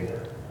her.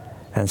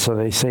 And so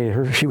they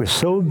say she was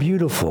so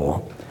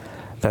beautiful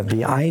that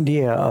the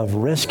idea of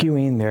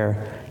rescuing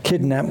their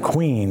kidnapped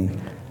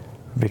queen,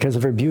 because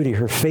of her beauty,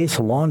 her face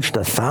launched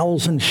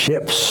 1,000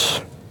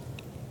 ships.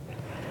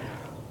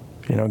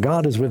 You know,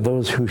 God is with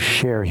those who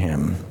share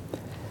him.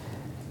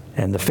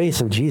 And the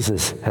face of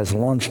Jesus has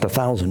launched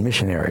 1,000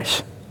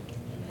 missionaries,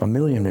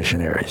 1,000,000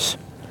 missionaries.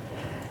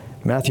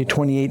 Matthew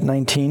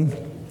 28:19.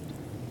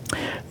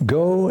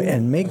 Go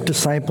and make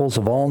disciples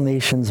of all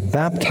nations,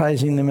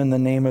 baptizing them in the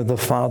name of the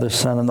Father,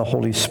 Son, and the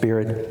Holy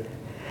Spirit,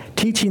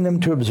 teaching them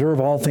to observe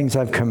all things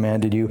I've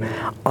commanded you.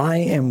 I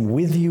am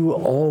with you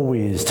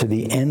always to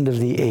the end of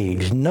the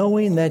age,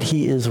 knowing that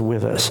he is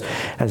with us.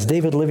 As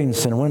David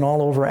Livingstone went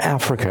all over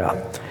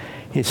Africa,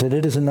 he said,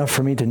 it is enough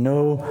for me to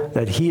know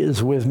that he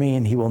is with me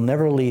and he will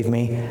never leave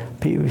me.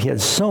 He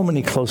had so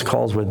many close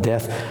calls with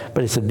death,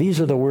 but he said,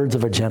 these are the words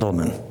of a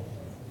gentleman.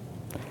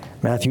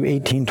 Matthew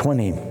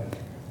 18:20.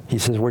 He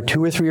says, where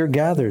 2 or 3 are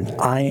gathered,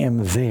 I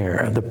am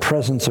there. The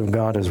presence of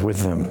God is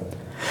with them.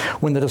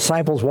 When the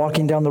disciples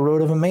walking down the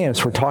road of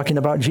Emmaus were talking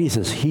about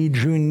Jesus, he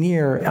drew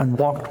near and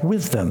walked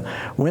with them.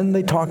 When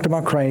they talked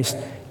about Christ,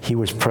 he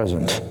was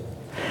present.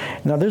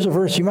 Now, there's a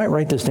verse, you might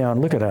write this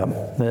down, look it up.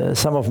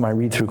 Some of them I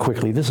read through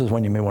quickly. This is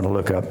one you may want to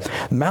look up.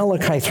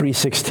 Malachi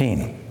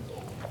 3:16.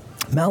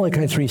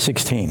 Malachi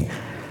 3:16.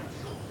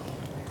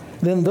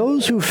 Then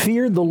those who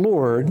feared the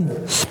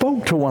Lord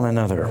spoke to one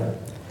another,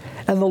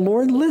 and the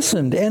Lord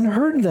listened and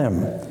heard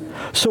them.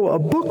 So a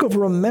book of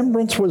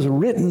remembrance was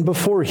written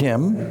before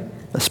him,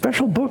 a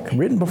special book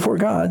written before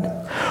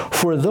God,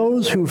 for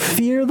those who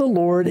fear the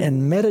Lord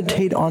and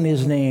meditate on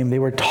his name. They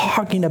were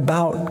talking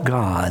about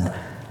God.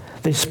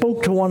 They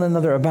spoke to one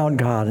another about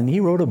God, and he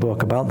wrote a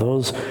book about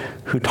those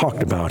who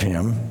talked about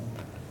him.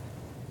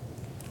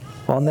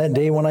 On that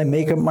day when I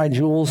make up my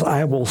jewels,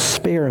 I will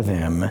spare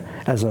them,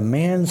 as a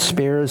man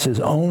spares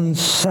his own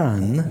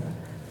son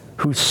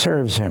who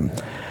serves him.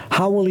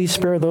 How will he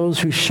spare those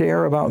who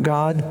share about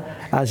God?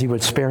 As he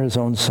would spare his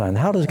own son.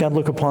 How does God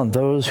look upon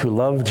those who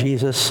love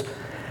Jesus?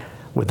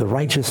 With the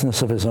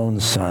righteousness of his own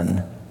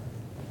son.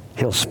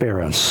 He'll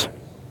spare us.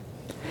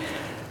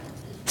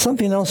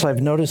 Something else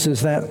I've noticed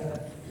is that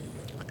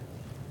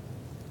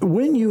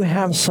when you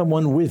have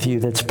someone with you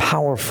that's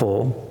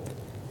powerful,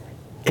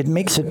 it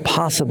makes it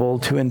possible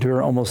to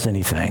endure almost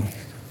anything.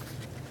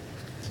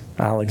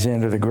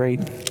 Alexander the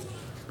Great,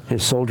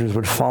 his soldiers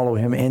would follow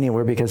him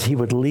anywhere because he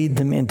would lead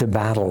them into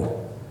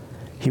battle.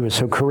 He was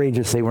so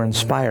courageous, they were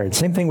inspired.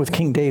 Same thing with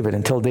King David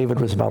until David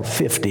was about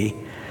 50.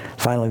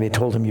 Finally, they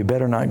told him, you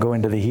better not go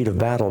into the heat of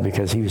battle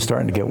because he was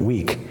starting to get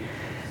weak.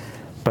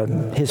 But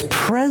his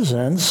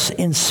presence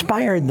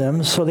inspired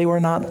them so they were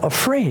not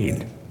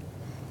afraid.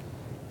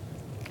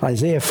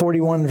 Isaiah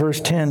 41,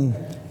 verse 10,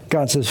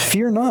 God says,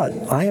 fear not,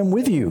 I am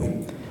with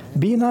you.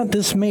 Be not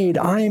dismayed,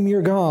 I am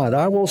your God.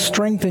 I will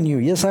strengthen you.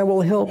 Yes, I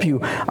will help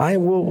you. I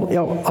will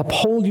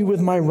uphold you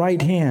with my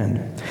right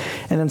hand.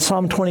 And in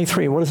Psalm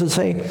 23, what does it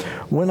say?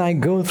 When I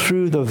go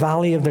through the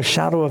valley of the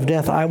shadow of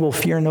death, I will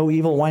fear no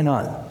evil. Why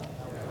not?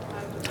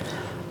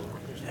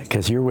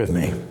 Because you're with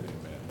me.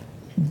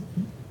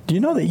 Do you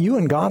know that you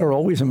and God are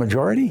always a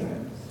majority?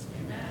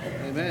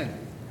 Amen.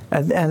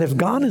 And if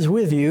God is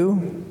with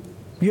you,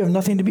 you have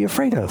nothing to be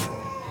afraid of.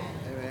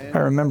 I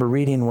remember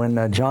reading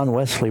when John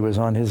Wesley was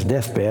on his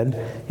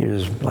deathbed. He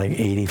was like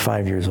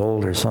 85 years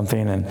old or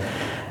something,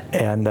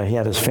 and he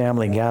had his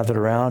family gathered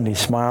around. He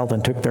smiled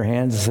and took their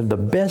hands and said, the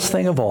best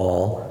thing of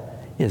all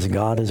is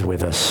God is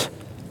with us.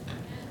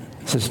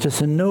 He says, just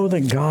to know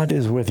that God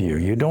is with you.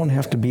 You don't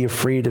have to be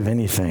afraid of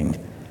anything.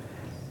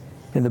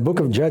 In the book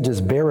of Judges,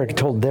 Barak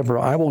told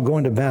Deborah, I will go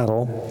into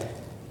battle.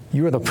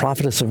 You are the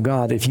prophetess of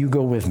God if you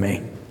go with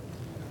me.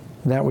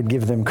 That would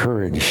give them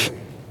courage.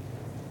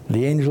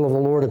 The angel of the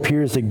Lord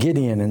appears to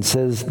Gideon and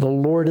says, the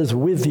Lord is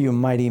with you,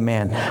 mighty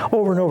man.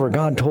 Over and over,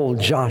 God told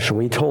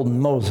Joshua, he told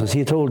Moses,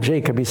 he told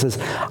Jacob, he says,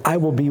 I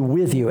will be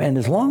with you. And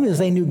as long as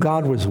they knew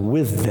God was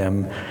with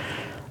them,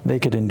 they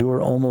could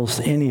endure almost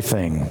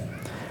anything.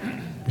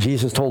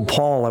 Jesus told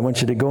Paul, I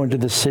want you to go into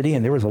the city,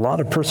 and there was a lot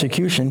of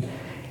persecution.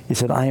 He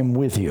said, I am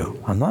with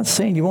you. I'm not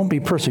saying you won't be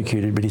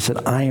persecuted, but he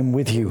said, I am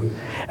with you.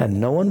 And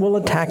no one will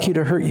attack you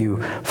to hurt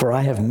you, for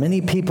I have many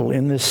people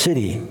in this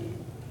city.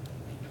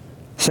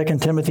 2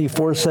 Timothy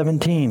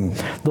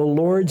 4:17, the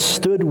Lord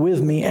stood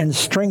with me and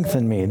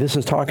strengthened me. This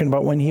is talking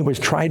about when he was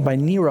tried by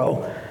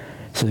Nero.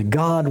 It says,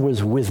 God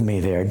was with me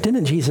there.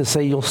 Didn't Jesus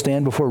say, you'll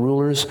stand before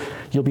rulers,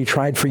 you'll be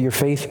tried for your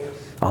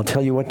faith? I'll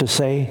tell you what to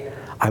say,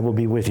 I will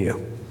be with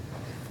you.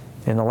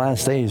 In the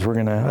last days, we're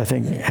going to, I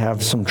think,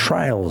 have some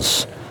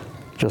trials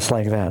just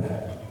like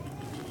that.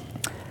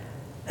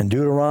 In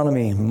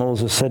Deuteronomy,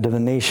 Moses said to the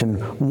nation,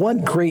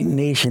 what great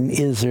nation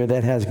is there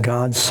that has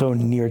God so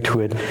near to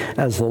it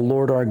as the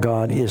Lord our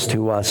God is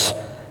to us,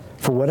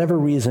 for whatever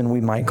reason we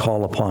might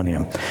call upon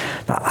him?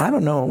 Now, I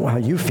don't know how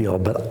you feel,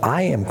 but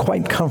I am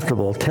quite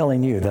comfortable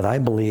telling you that I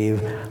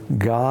believe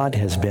God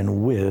has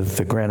been with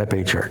the Granite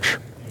Bay Church.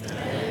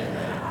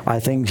 I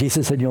think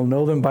Jesus said, you'll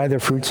know them by their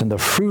fruits, and the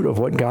fruit of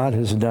what God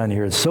has done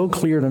here is so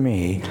clear to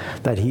me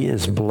that he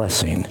is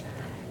blessing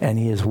and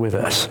he is with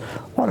us.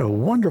 What a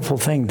wonderful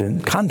thing to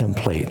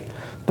contemplate,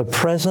 the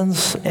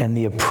presence and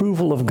the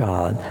approval of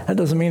God. That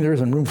doesn't mean there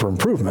isn't room for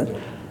improvement.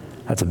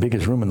 That's the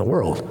biggest room in the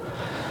world.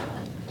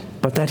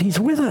 But that he's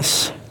with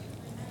us.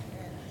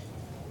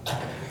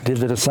 Did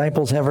the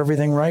disciples have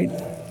everything right?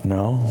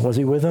 No. Was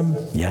he with them?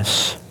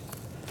 Yes.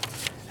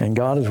 And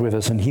God is with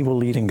us, and he will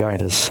lead and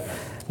guide us.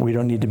 We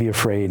don't need to be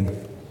afraid.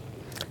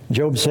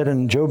 Job said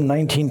in Job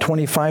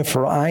 19:25,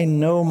 "For I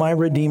know my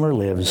Redeemer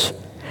lives,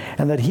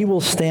 and that he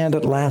will stand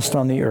at last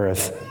on the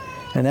earth.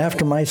 And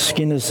after my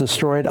skin is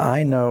destroyed,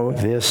 I know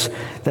this,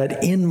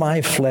 that in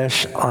my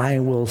flesh I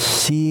will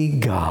see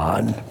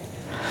God.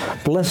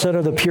 Blessed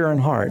are the pure in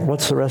heart."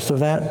 What's the rest of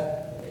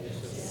that?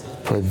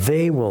 "For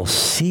they will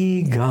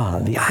see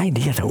God." The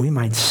idea that we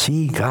might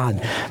see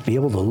God, be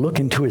able to look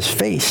into his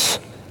face.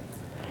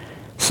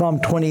 Psalm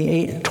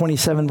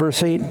 27,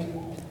 verse 8.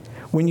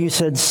 "When you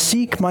said,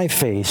 'Seek my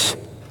face,'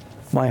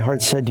 my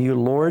heart said to you,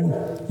 'Lord,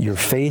 your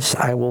face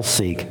I will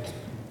seek.'"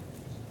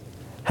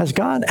 Has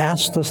God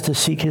asked us to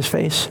seek his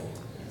face?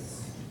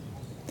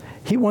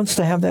 He wants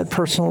to have that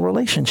personal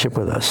relationship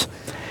with us.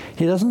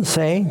 He doesn't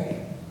say,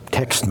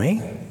 "Text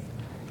me."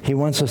 He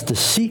wants us to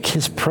seek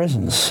his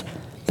presence,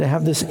 to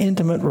have this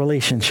intimate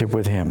relationship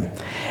with him.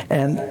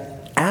 And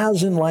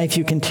as in life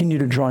you continue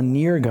to draw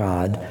near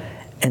God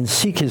and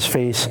seek his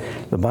face,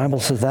 the Bible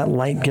says that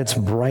light gets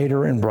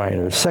brighter and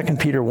brighter. 2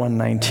 Peter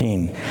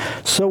 1:19.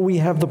 "So we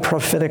have the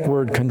prophetic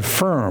word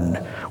confirmed,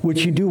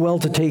 which you do well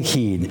to take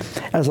heed,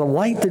 as a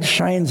light that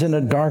shines in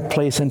a dark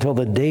place until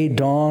the day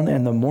dawn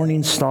and the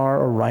morning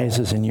star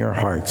arises in your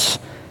hearts."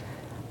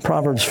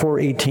 Proverbs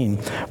 4:18.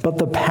 "But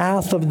the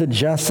path of the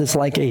just is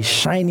like a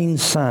shining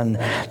sun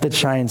that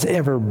shines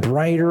ever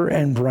brighter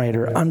and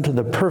brighter unto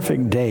the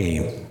perfect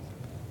day."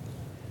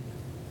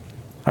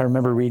 I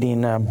remember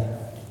reading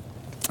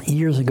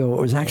years ago,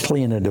 it was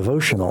actually in a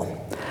devotional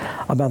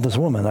about this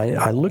woman.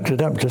 I looked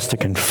it up just to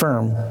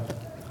confirm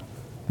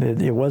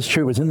that it was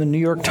true. It was in the New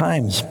York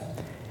Times.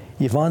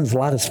 Yvonne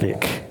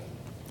Zlatovsky.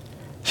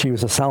 She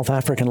was a South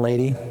African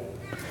lady.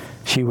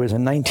 She was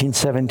in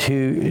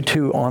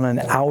 1972 on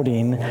an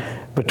outing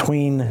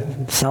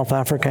between South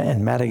Africa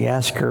and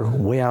Madagascar,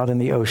 way out in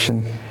the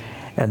ocean.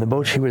 And the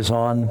boat she was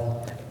on,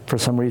 for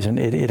some reason,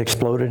 it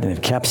exploded and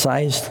it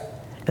capsized,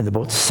 and the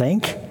boat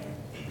sank.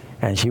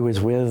 And she was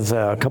with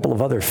a couple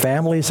of other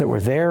families that were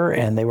there,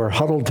 and they were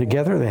huddled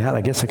together. They had,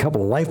 I guess, a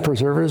couple of life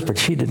preservers, but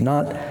she did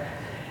not.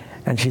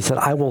 And she said,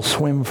 "I will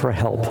swim for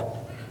help."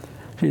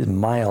 She's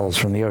miles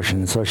from the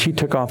ocean. So she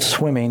took off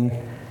swimming,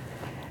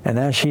 and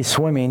as she's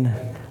swimming,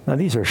 now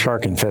these are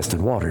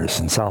shark-infested waters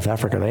in South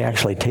Africa. They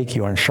actually take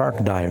you on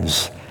shark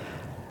dives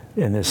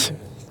in this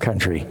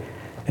country,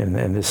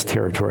 in this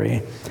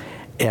territory.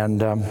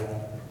 And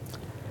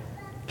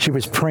she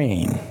was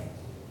praying,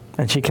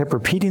 and she kept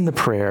repeating the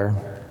prayer,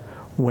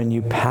 "When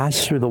you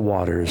pass through the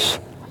waters,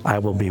 I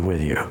will be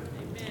with you."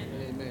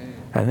 Amen.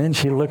 And then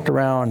she looked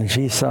around and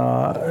she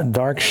saw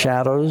dark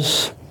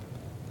shadows,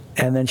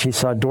 and then she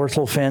saw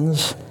dorsal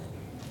fins.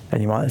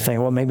 And you might think,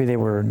 well, maybe they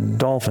were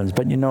dolphins.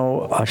 But you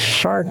know, a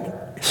shark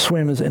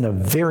swims in a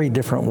very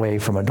different way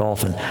from a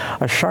dolphin.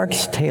 A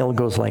shark's tail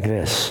goes like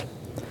this.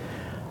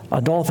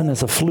 A dolphin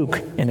is a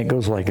fluke, and it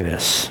goes like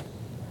this.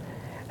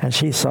 And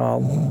she saw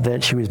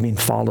that she was being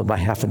followed by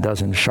half a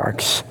dozen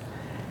sharks.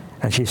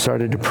 And she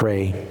started to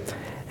pray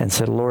and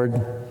said,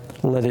 "Lord,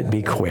 let it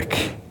be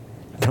quick.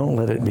 Don't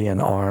let it be an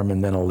arm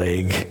and then a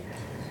leg."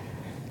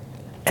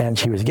 And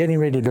she was getting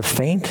ready to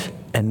faint,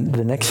 and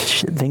the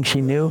next thing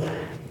she knew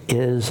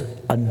is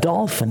a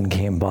dolphin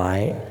came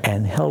by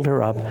and held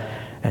her up,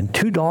 and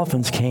two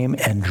dolphins came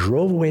and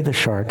drove away the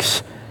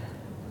sharks.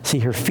 See,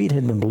 her feet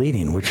had been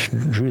bleeding, which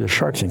drew the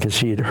sharks in, because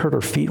she had hurt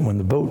her feet when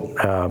the boat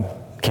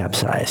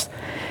capsized.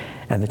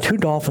 And the two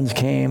dolphins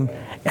came,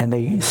 and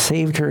they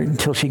saved her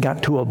until she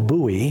got to a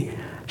buoy.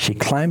 She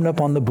climbed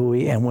up on the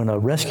buoy, and when a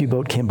rescue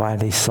boat came by,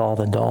 they saw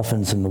the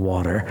dolphins in the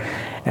water.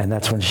 And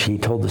that's when she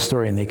told the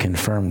story, and they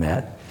confirmed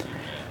that.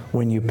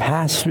 When you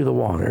pass through the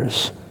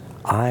waters,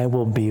 I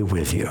will be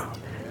with you.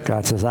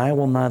 God says, I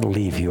will not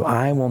leave you.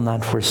 I will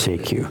not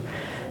forsake you.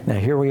 Now,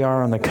 here we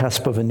are on the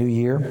cusp of a new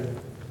year.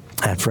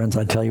 And friends,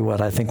 I tell you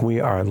what, I think we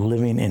are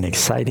living in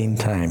exciting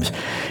times.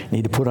 You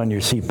need to put on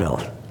your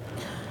seatbelt,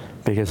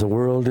 because the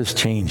world is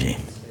changing.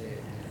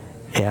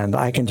 And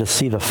I can just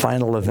see the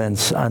final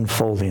events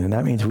unfolding. And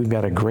that means we've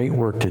got a great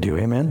work to do.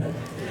 Amen?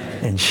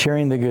 And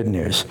sharing the good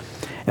news.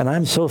 And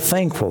I'm so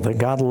thankful that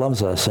God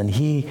loves us, and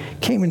he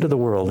came into the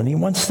world, and he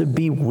wants to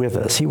be with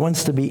us. He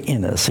wants to be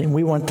in us, and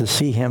we want to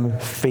see him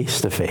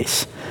face to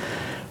face.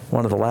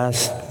 One of the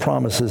last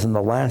promises in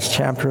the last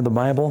chapter of the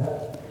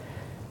Bible,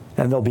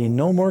 "And there'll be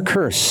no more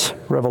curse,"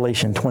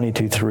 Revelation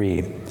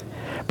 22:3.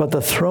 "But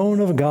the throne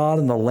of God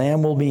and the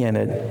Lamb will be in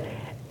it,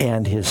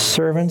 and his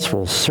servants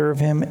will serve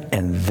him,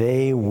 and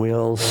they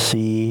will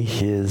see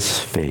his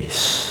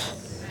face."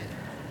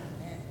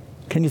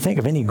 Can you think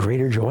of any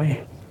greater joy?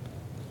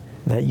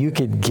 that you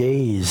could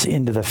gaze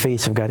into the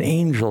face of God.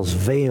 Angels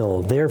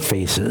veil their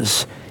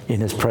faces in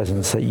his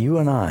presence, that you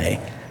and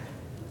I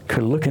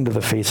could look into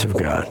the face of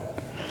God.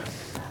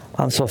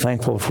 I'm so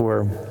thankful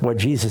for what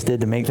Jesus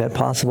did to make that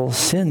possible.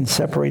 Sin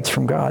separates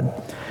from God.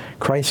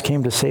 Christ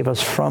came to save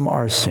us from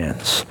our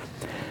sins.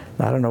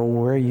 I don't know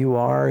where you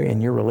are in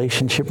your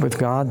relationship with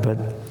God, but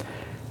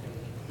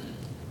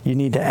you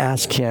need to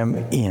ask him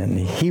in.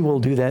 He will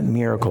do that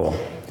miracle.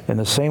 In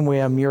the same way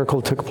a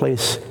miracle took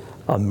place,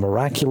 a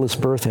miraculous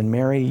birth in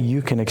Mary,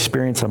 you can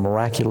experience a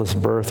miraculous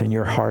birth in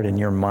your heart and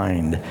your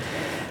mind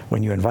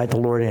when you invite the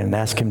Lord in and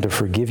ask him to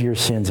forgive your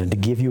sins and to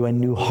give you a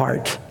new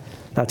heart.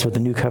 That's what the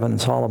new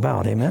covenant's all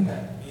about. Amen?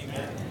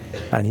 Amen.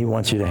 And he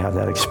wants you to have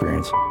that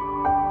experience.